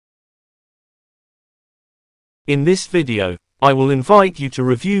In this video, I will invite you to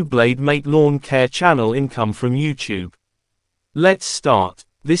review BladeMate Lawn Care channel income from YouTube. Let's start.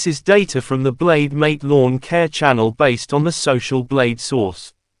 This is data from the BladeMate Lawn Care channel based on the Social Blade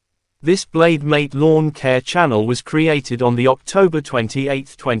source. This BladeMate Lawn Care channel was created on the October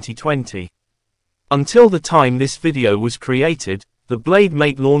 28, 2020. Until the time this video was created, the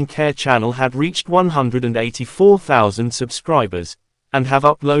BladeMate Lawn Care channel had reached 184,000 subscribers, and have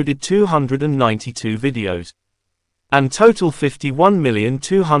uploaded 292 videos. And total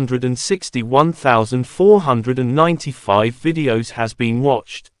 51,261,495 videos has been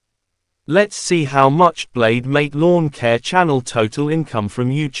watched. Let's see how much BladeMate Lawn Care channel total income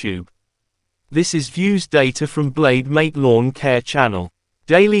from YouTube. This is views data from BladeMate Lawn Care channel.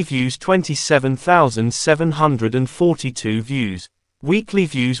 Daily views 27,742 views. Weekly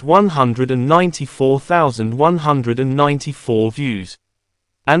views 194,194 views.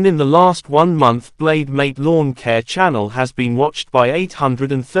 And in the last 1 month BladeMate Lawn Care channel has been watched by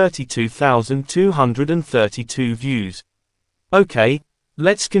 832,232 views. Okay,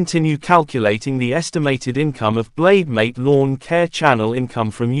 let's continue calculating the estimated income of BladeMate Lawn Care channel income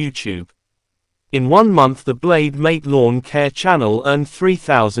from YouTube. In 1 month the BladeMate Lawn Care channel earned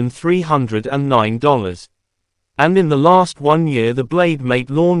 $3,309. And in the last 1 year the BladeMate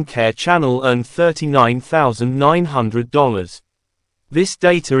Lawn Care channel earned $39,900. This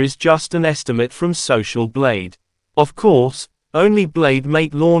data is just an estimate from Social Blade. Of course, only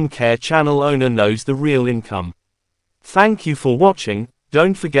BladeMate Lawn Care channel owner knows the real income. Thank you for watching.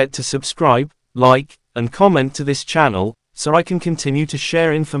 Don't forget to subscribe, like, and comment to this channel, so I can continue to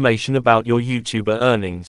share information about your YouTuber earnings.